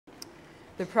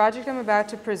The project I'm about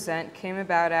to present came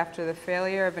about after the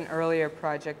failure of an earlier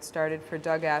project started for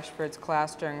Doug Ashford's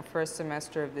class during the first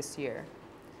semester of this year.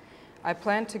 I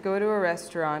planned to go to a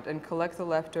restaurant and collect the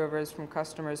leftovers from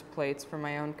customers' plates for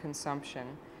my own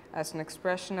consumption, as an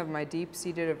expression of my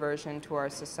deep-seated aversion to our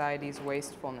society's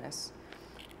wastefulness.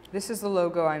 This is the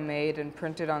logo I made and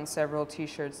printed on several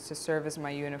t-shirts to serve as my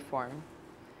uniform.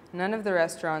 None of the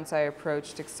restaurants I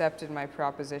approached accepted my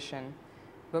proposition,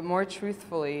 but more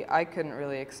truthfully, I couldn't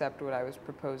really accept what I was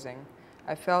proposing.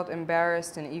 I felt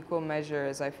embarrassed in equal measure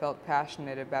as I felt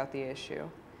passionate about the issue.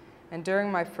 And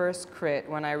during my first crit,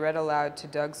 when I read aloud to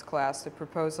Doug's class the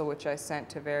proposal which I sent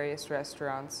to various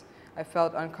restaurants, I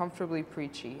felt uncomfortably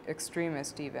preachy,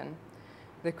 extremist even.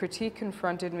 The critique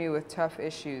confronted me with tough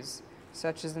issues,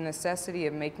 such as the necessity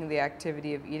of making the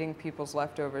activity of eating people's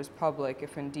leftovers public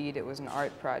if indeed it was an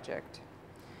art project.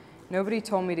 Nobody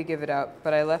told me to give it up,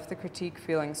 but I left the critique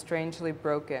feeling strangely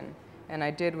broken, and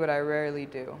I did what I rarely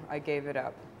do. I gave it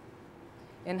up.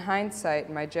 In hindsight,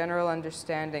 my general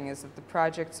understanding is that the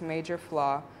project's major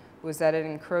flaw was that it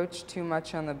encroached too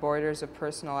much on the borders of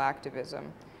personal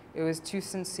activism. It was too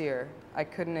sincere. I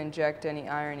couldn't inject any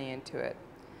irony into it.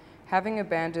 Having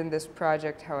abandoned this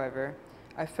project, however,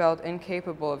 I felt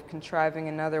incapable of contriving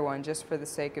another one just for the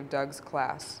sake of Doug's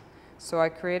class, so I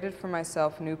created for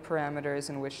myself new parameters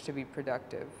in which to be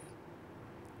productive.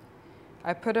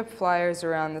 I put up flyers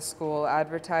around the school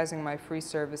advertising my free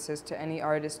services to any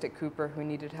artist at Cooper who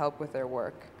needed help with their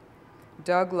work.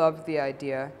 Doug loved the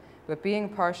idea, but being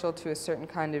partial to a certain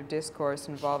kind of discourse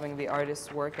involving the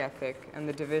artist's work ethic and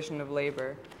the division of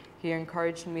labor, he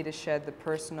encouraged me to shed the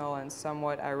personal and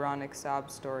somewhat ironic sob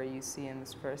story you see in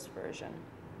this first version.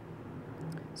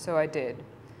 So I did.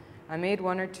 I made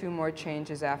one or two more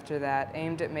changes after that,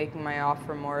 aimed at making my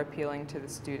offer more appealing to the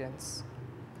students.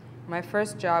 My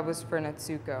first job was for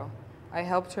Natsuko. I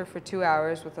helped her for 2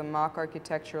 hours with a mock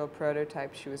architectural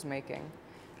prototype she was making.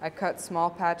 I cut small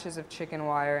patches of chicken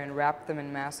wire and wrapped them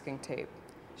in masking tape.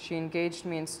 She engaged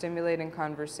me in stimulating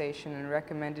conversation and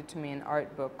recommended to me an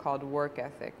art book called Work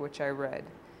Ethic, which I read.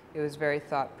 It was very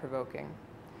thought-provoking.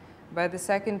 By the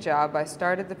second job, I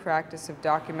started the practice of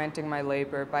documenting my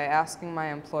labor by asking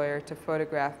my employer to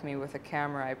photograph me with a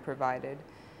camera I provided,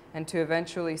 and to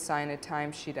eventually sign a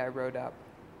timesheet I wrote up.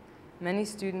 Many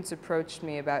students approached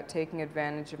me about taking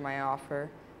advantage of my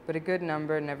offer, but a good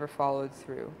number never followed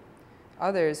through.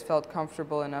 Others felt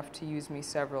comfortable enough to use me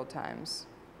several times.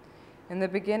 In the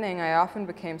beginning, I often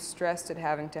became stressed at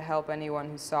having to help anyone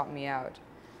who sought me out.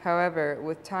 However,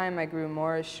 with time, I grew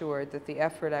more assured that the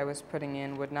effort I was putting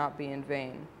in would not be in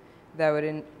vain, that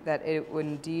it would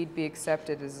indeed be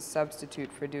accepted as a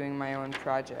substitute for doing my own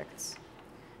projects.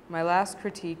 My last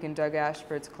critique in Doug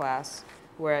Ashford's class,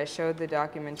 where I showed the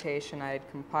documentation I had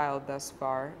compiled thus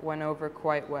far, went over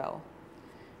quite well.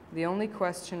 The only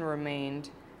question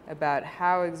remained about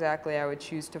how exactly I would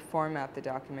choose to format the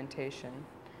documentation.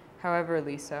 However,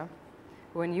 Lisa,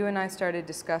 when you and I started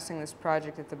discussing this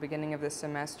project at the beginning of the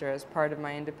semester as part of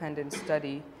my independent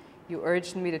study, you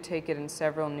urged me to take it in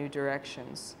several new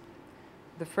directions.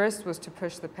 The first was to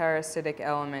push the parasitic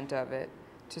element of it,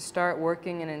 to start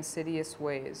working in insidious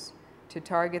ways, to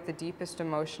target the deepest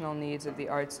emotional needs of the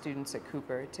art students at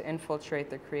Cooper, to infiltrate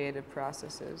their creative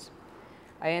processes.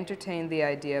 I entertained the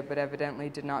idea, but evidently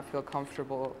did not feel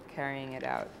comfortable carrying it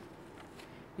out.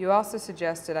 You also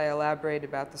suggested I elaborate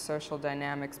about the social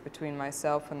dynamics between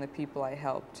myself and the people I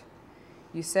helped.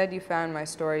 You said you found my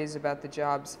stories about the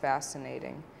jobs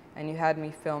fascinating, and you had me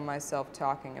film myself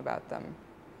talking about them.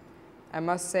 I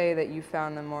must say that you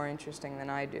found them more interesting than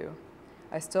I do.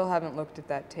 I still haven't looked at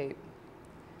that tape.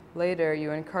 Later,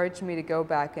 you encouraged me to go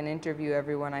back and interview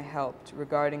everyone I helped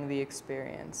regarding their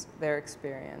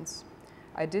experience.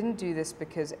 I didn't do this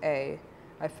because A,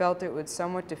 I felt it would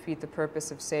somewhat defeat the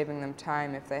purpose of saving them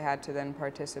time if they had to then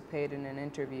participate in an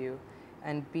interview,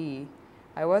 and B,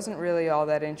 I wasn't really all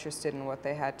that interested in what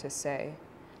they had to say.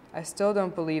 I still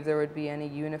don't believe there would be any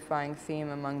unifying theme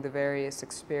among the various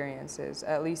experiences,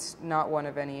 at least not one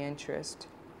of any interest.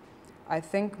 I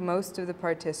think most of the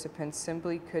participants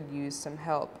simply could use some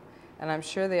help, and I'm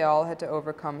sure they all had to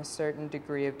overcome a certain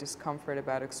degree of discomfort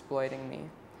about exploiting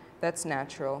me. That's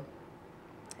natural.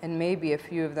 And maybe a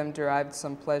few of them derived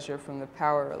some pleasure from the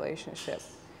power relationship.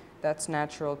 That's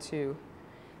natural too.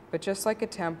 But just like a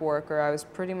temp worker, I was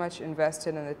pretty much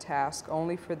invested in the task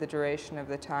only for the duration of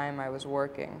the time I was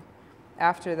working.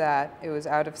 After that, it was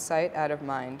out of sight, out of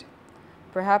mind.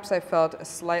 Perhaps I felt a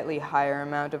slightly higher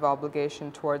amount of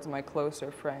obligation towards my closer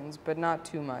friends, but not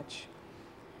too much.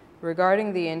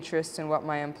 Regarding the interest in what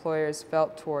my employers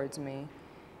felt towards me,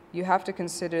 You have to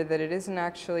consider that it isn't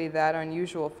actually that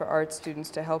unusual for art students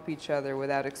to help each other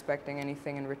without expecting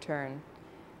anything in return.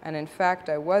 And in fact,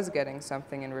 I was getting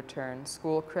something in return,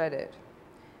 school credit.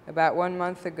 About 1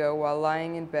 month ago, while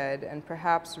lying in bed and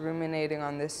perhaps ruminating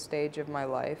on this stage of my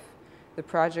life, the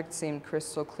project seemed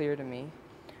crystal clear to me.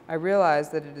 I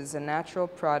realized that it is a natural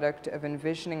product of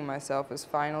envisioning myself as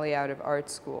finally out of art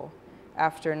school,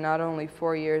 after not only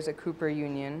 4 years at Cooper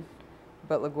Union,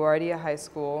 but LaGuardia High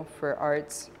School for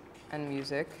Arts and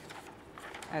Music,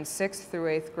 and 6th through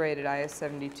 8th grade at IS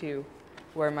 72,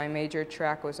 where my major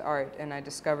track was art, and I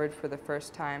discovered for the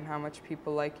first time how much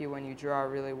people like you when you draw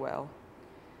really well.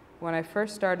 When I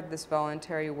first started this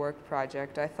voluntary work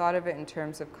project, I thought of it in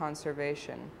terms of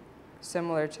conservation,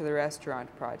 similar to the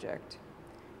restaurant project.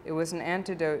 It was an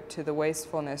antidote to the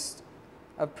wastefulness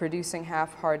of producing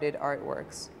half-hearted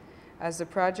artworks. As the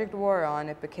project wore on,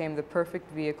 it became the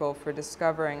perfect vehicle for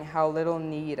discovering how little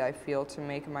need I feel to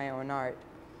make my own art.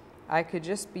 I could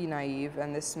just be naive,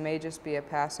 and this may just be a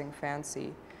passing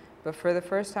fancy, but for the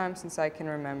first time since I can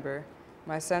remember,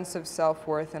 my sense of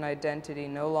self-worth and identity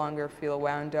no longer feel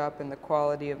wound up in the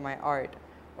quality of my art,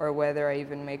 or whether I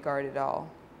even make art at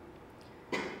all.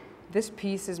 This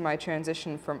piece is my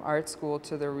transition from art school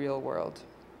to the real world.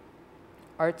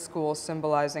 Art school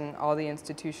symbolizing all the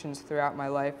institutions throughout my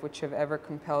life which have ever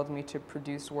compelled me to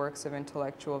produce works of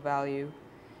intellectual value,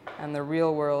 and the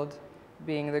real world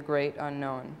being the great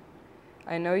unknown.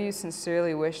 I know you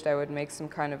sincerely wished I would make some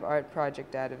kind of art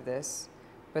project out of this,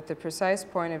 but the precise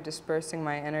point of dispersing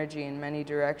my energy in many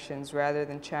directions rather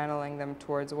than channeling them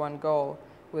towards one goal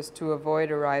was to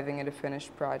avoid arriving at a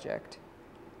finished project.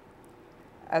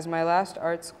 As my last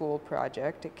art school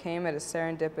project, it came at a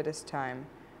serendipitous time,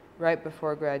 right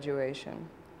before graduation.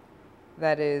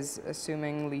 That is,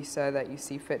 assuming, Lisa, that you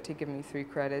see fit to give me 3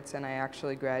 credits and I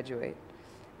actually graduate.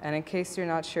 And in case you're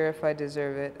not sure if I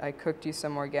deserve it, I cooked you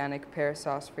some organic pear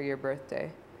sauce for your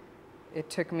birthday. It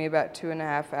took me about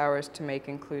 2.5 hours to make,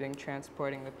 including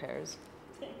transporting the pears.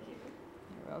 Thank you.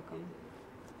 You're welcome.